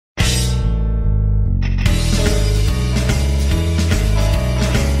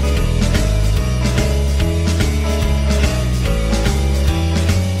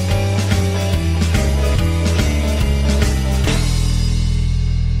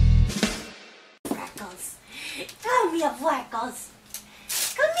you, Fleckles.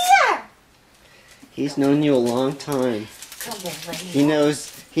 Come here. He's known you a long time. Come here,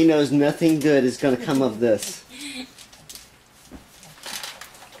 Raio. He knows nothing good is going to come of this.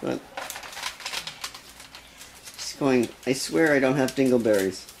 But she's going, I swear I don't have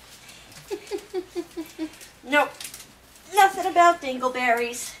dingleberries. Nope. Nothing about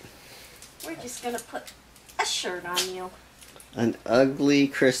dingleberries. We're just going to put a shirt on you. An ugly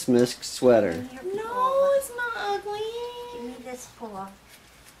Christmas sweater. No, it's not ugly. Give me this paw.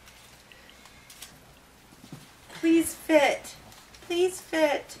 Please fit. Please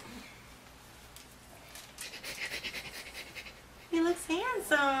fit. He looks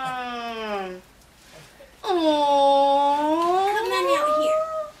handsome. Oh, Come on out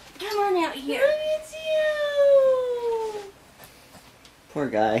here. Come on out here. Look at you. Poor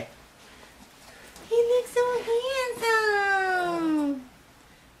guy. He looks so handsome.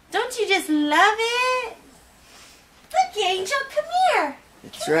 Don't you just love it? Look, Angel, come here.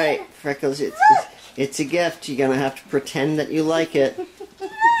 That's right, Freckles. It's a gift. You're going to have to pretend that you like it. Look,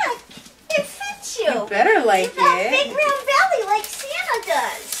 it fits you. You better like It's about it. big round belly like Santa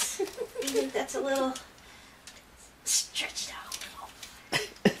does. You think that's a little stretched out?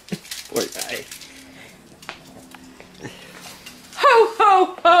 Poor guy. Ho,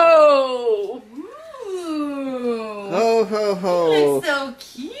 ho, ho. Ooh. Ho, ho, You ho. look so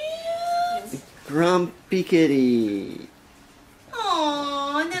cute. Grumpy kitty.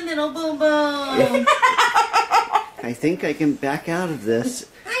 Aw, the little boom boom. I think I can back out of this.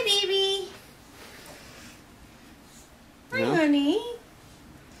 Hi, baby. Hi, No? honey.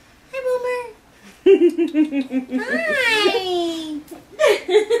 Hi, Boomer. Hi.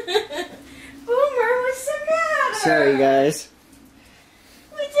 Boomer, what's the matter? Sorry, guys.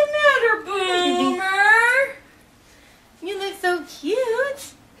 What's the matter, Boomer? You look so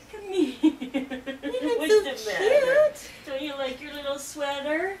cute. Come here. You look What's so the matter? cute. Don't you like your little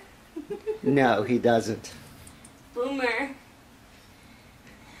sweater? No, he doesn't. Boomer.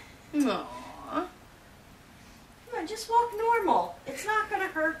 Aww. Come on, just walk normal. It's not going to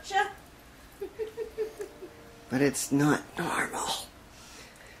hurt you. But it's not normal.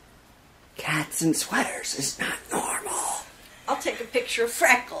 Cats and sweaters is not normal. I'll take a picture of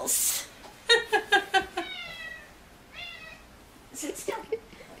Freckles. Sit still.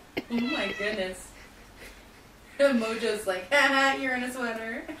 Oh my goodness. Mojo's like, haha, you're in a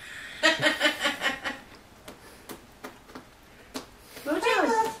sweater. Mojo.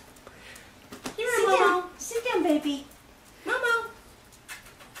 Freckles. Here, Sit Momo. down. Sit down, baby. Momo.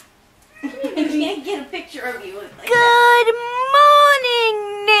 I can't get a picture of you. Like Good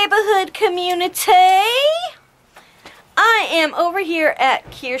morning, neighborhood community. I am over here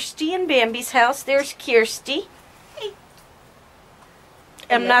at Kirsty and Bamby's house. There's Kirsty. Hey.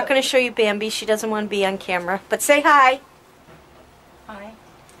 I'm not going to show you Bamby. She doesn't want to be on camera. But say hi. Hi.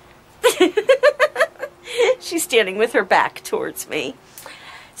 She's standing with her back towards me.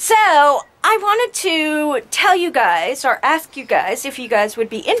 So, I wanted to tell you guys, or ask you guys, if you guys would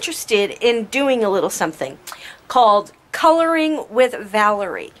be interested in doing a little something called Coloring with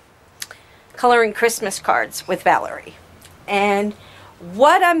Valerie. Coloring Christmas cards with Valerie. And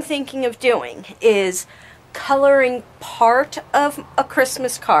what I'm thinking of doing is coloring part of a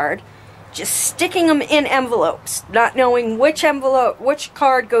Christmas card, just sticking them in envelopes, not knowing which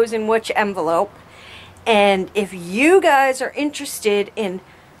card goes in which envelope. And if you guys are interested in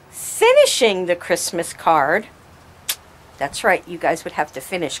finishing the Christmas card, that's right, you guys would have to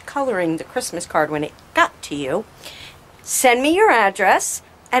finish coloring the Christmas card when it got to you. Send me your address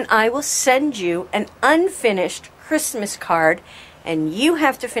and I will send you an unfinished Christmas card, and you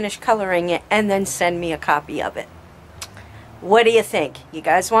have to finish coloring it and then send me a copy of it. What do you think? You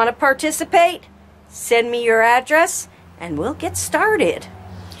guys want to participate? Send me your address and we'll get started.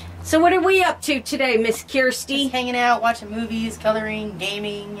 So what are we up to today, Miss Kirsty? Just hanging out, watching movies, coloring,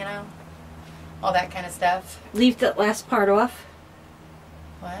 gaming, you know, all that kind of stuff. Leave that last part off.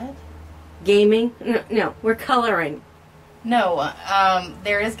 What? Gaming? No, we're coloring. No,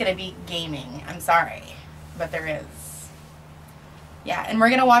 there is going to be gaming. I'm sorry, but there is. Yeah, and we're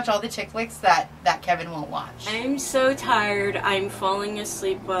going to watch all the chick flicks that Kevin won't watch. I'm so tired, I'm falling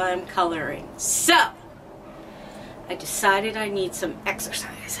asleep while I'm coloring. So, I decided I need some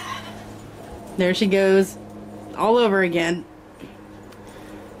exercise. There she goes, all over again.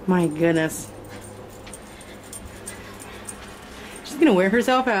 My goodness. She's going to wear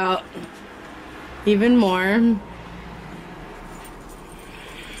herself out even more.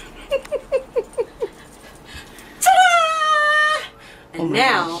 Ta-da! And Oh my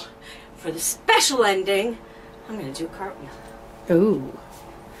now, gosh. for the special ending, I'm going to do a cartwheel. Oh.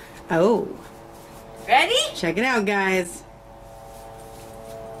 Oh. Ready? Check it out, guys.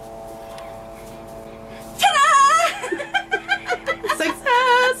 Ta-da!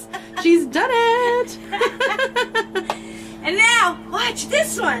 Success! She's done it! And now, watch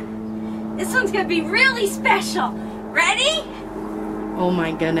this one. This one's gonna be really special. Ready? Oh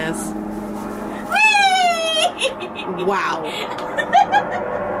my goodness. Whee! Wow.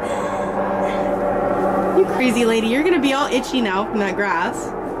 You crazy lady, you're gonna be all itchy now from that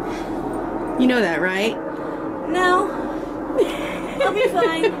grass. You know that, right? No. I'll be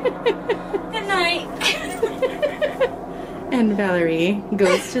fine. Good night. And Valerie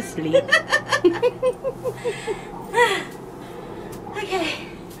goes to sleep. Okay.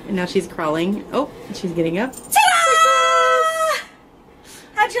 And now she's crawling. Oh, she's getting up. Ta-da!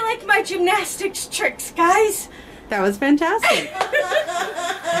 How'd you like my gymnastics tricks, guys? That was fantastic.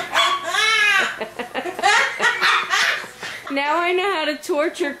 Now I know how to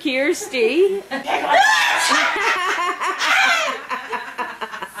torture Kirsty.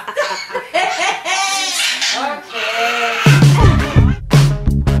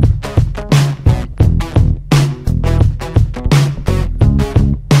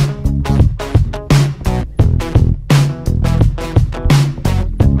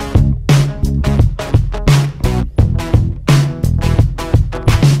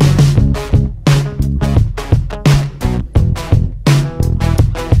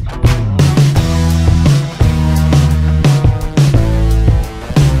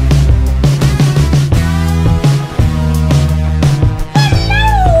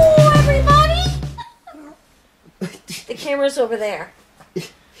 Camera's over there.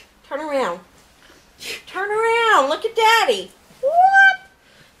 Turn around. Turn around. Look at Daddy. What?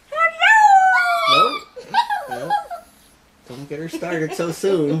 Hello. No. Don't get her started so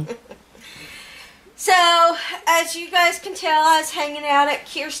soon. So, as you guys can tell, I was hanging out at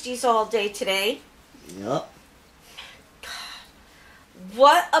Kirsty's all day today. Yep.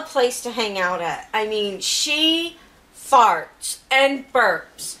 What a place to hang out at. I mean, she farts and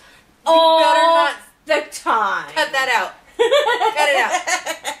burps all not the time. cut that out. Cut it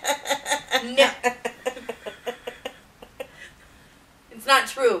out. No. It's not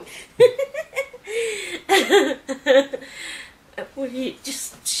true. What are you,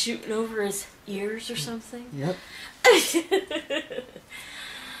 just shooting over his ears or something? Yep.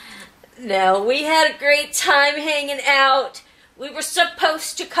 No, we had a great time hanging out. We were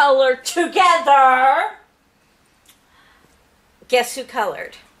supposed to color together. Guess who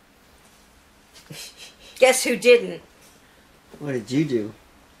colored? Guess who didn't? What did you do?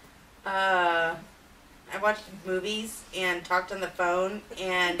 I watched movies and talked on the phone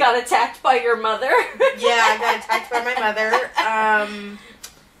and Got attacked by your mother? yeah, I got attacked by my mother.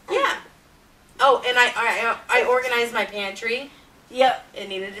 Yeah. Oh, and I organized my pantry. Yep. It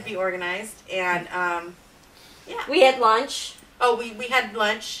needed to be organized, and yeah. We had lunch. Oh, we had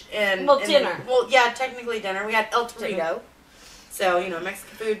lunch and Dinner. Well, yeah, technically dinner. We had Elétrico, so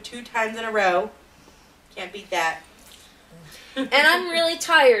Mexican food 2 times in a row. Can't beat that. And I'm really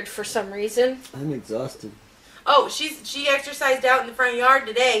tired for some reason. I'm exhausted. Oh, she exercised out in the front yard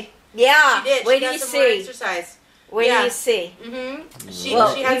today. Yeah. She did. Wait She till got you some more see. exercise. Wait till Yeah. you see. Mm-hmm.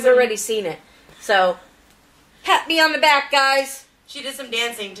 Well, She had you've some, already seen it. So, pat me on the back, guys. She did some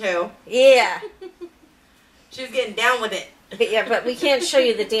dancing too. Yeah. She was getting down with it. But we can't show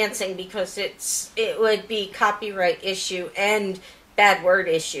you the dancing because it would be copyright issue and bad word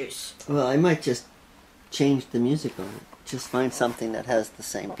issues. Well, I might just change the music on it. Just find something that has the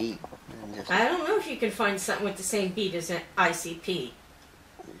same beat. And just, I don't know if you can find something with the same beat as an ICP.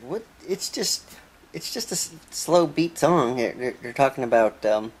 what? It's just a slow beat song. They're talking about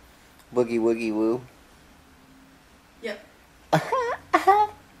boogie woogie woo. Yep.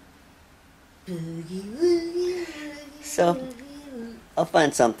 So I'll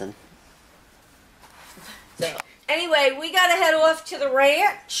find something. So anyway, we gotta head off to the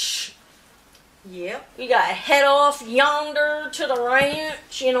ranch. Yep. We gotta head off yonder to the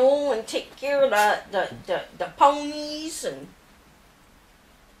ranch, and take care of the ponies. And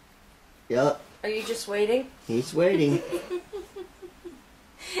Yep. are you just waiting? He's waiting.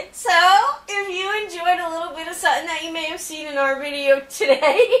 So, if you enjoyed a little bit of something that you may have seen in our video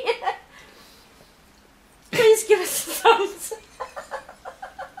today, please give us a thumbs up.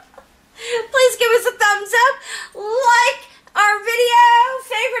 Please give us a thumbs up, like our video,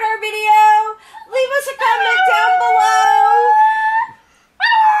 favorite our video, leave us a comment down below.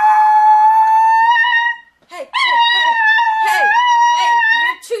 Hey,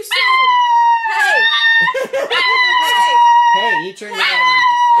 you're too soon. Hey. Hey, you turned it on.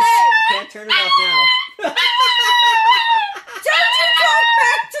 Hey. You can't turn it off now. Don't you talk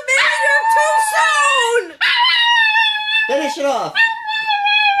back to me, you're too soon.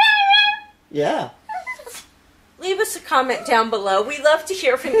 Yeah. Leave us a comment down below. We love to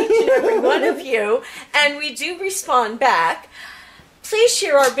hear from each and every one of you, and we do respond back. Please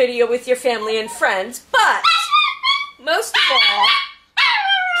share our video with your family and friends, but most of all,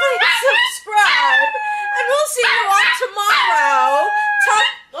 please subscribe, and we'll see you all tomorrow. Top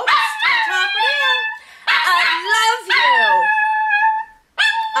it out. I love you.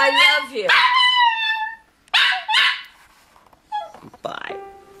 I love you.